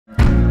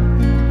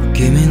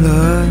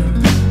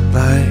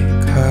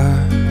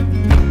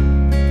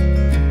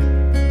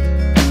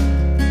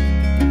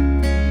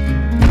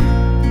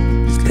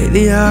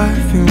Lately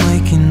I've been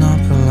waking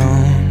up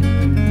alone.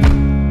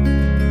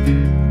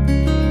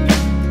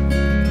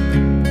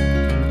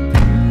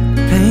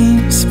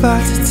 Paint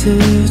splattered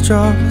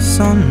teardrops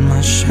on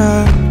my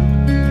shirt.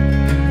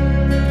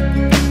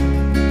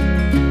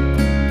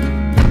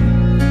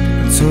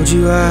 I told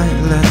you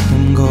I'd let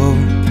them go,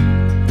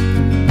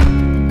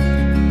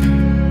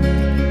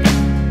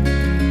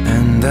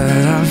 and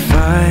that I'd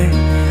fight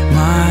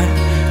my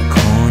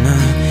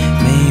corner.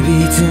 Maybe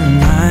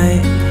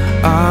tonight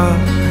I'll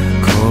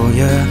call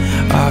you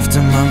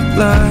after my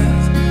blood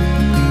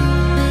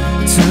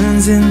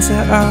turns into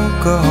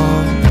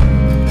alcohol.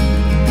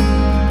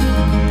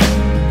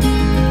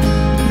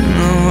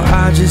 No,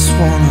 I just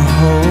wanna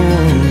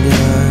hold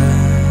you.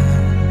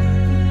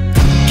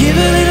 Give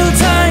a little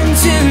time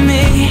to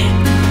me,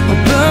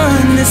 we'll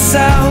burn this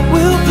out.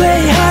 We'll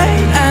play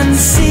hide and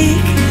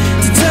seek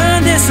to turn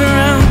this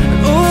around.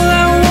 All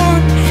I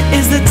want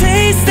is the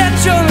taste that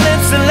your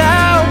lips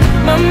allow.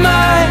 My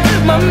mind,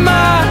 my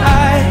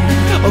mind,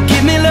 oh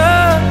give me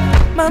love.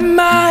 My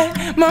mind,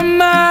 my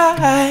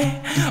mind,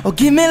 oh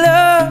give me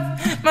love.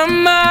 My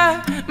mind,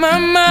 my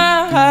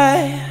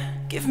mind,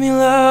 give me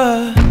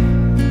love.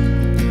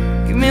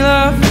 Give me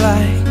love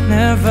like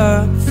never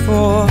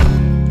before.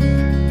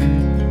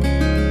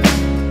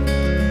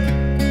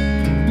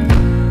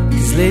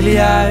 'Cause lately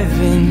I've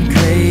been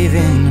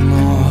craving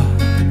more.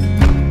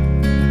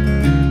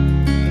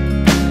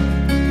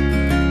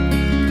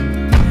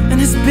 And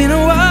it's been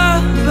a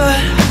while, but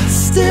I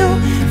still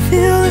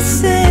feel the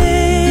same.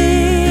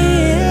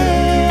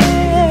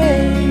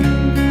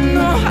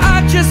 No, I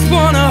just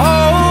wanna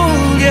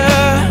hold you.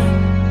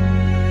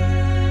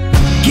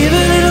 Give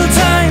a little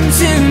time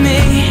to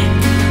me,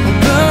 we'll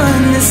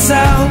burn this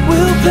out.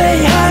 We'll play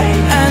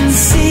hide and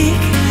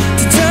seek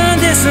to turn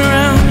this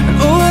around.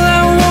 All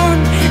I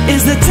want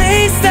is the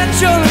taste that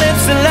your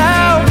lips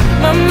allow.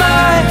 My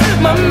mind,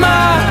 my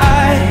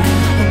mind,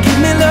 give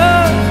me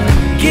love.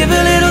 Give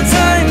a little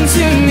time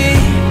to me,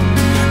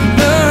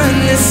 burn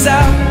this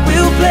out.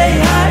 We'll play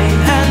hide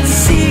and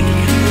seek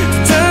to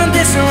turn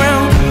this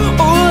around.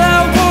 All I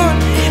want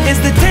is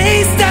the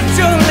taste that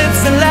your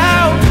lips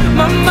allow.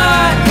 My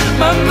mind,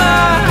 my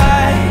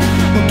mind,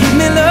 oh give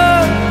me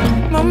love.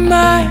 My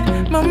mind,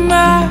 my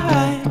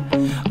mind,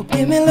 oh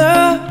give me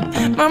love.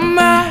 My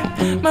mind,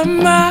 my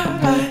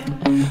mind,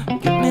 oh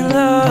give me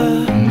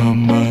love.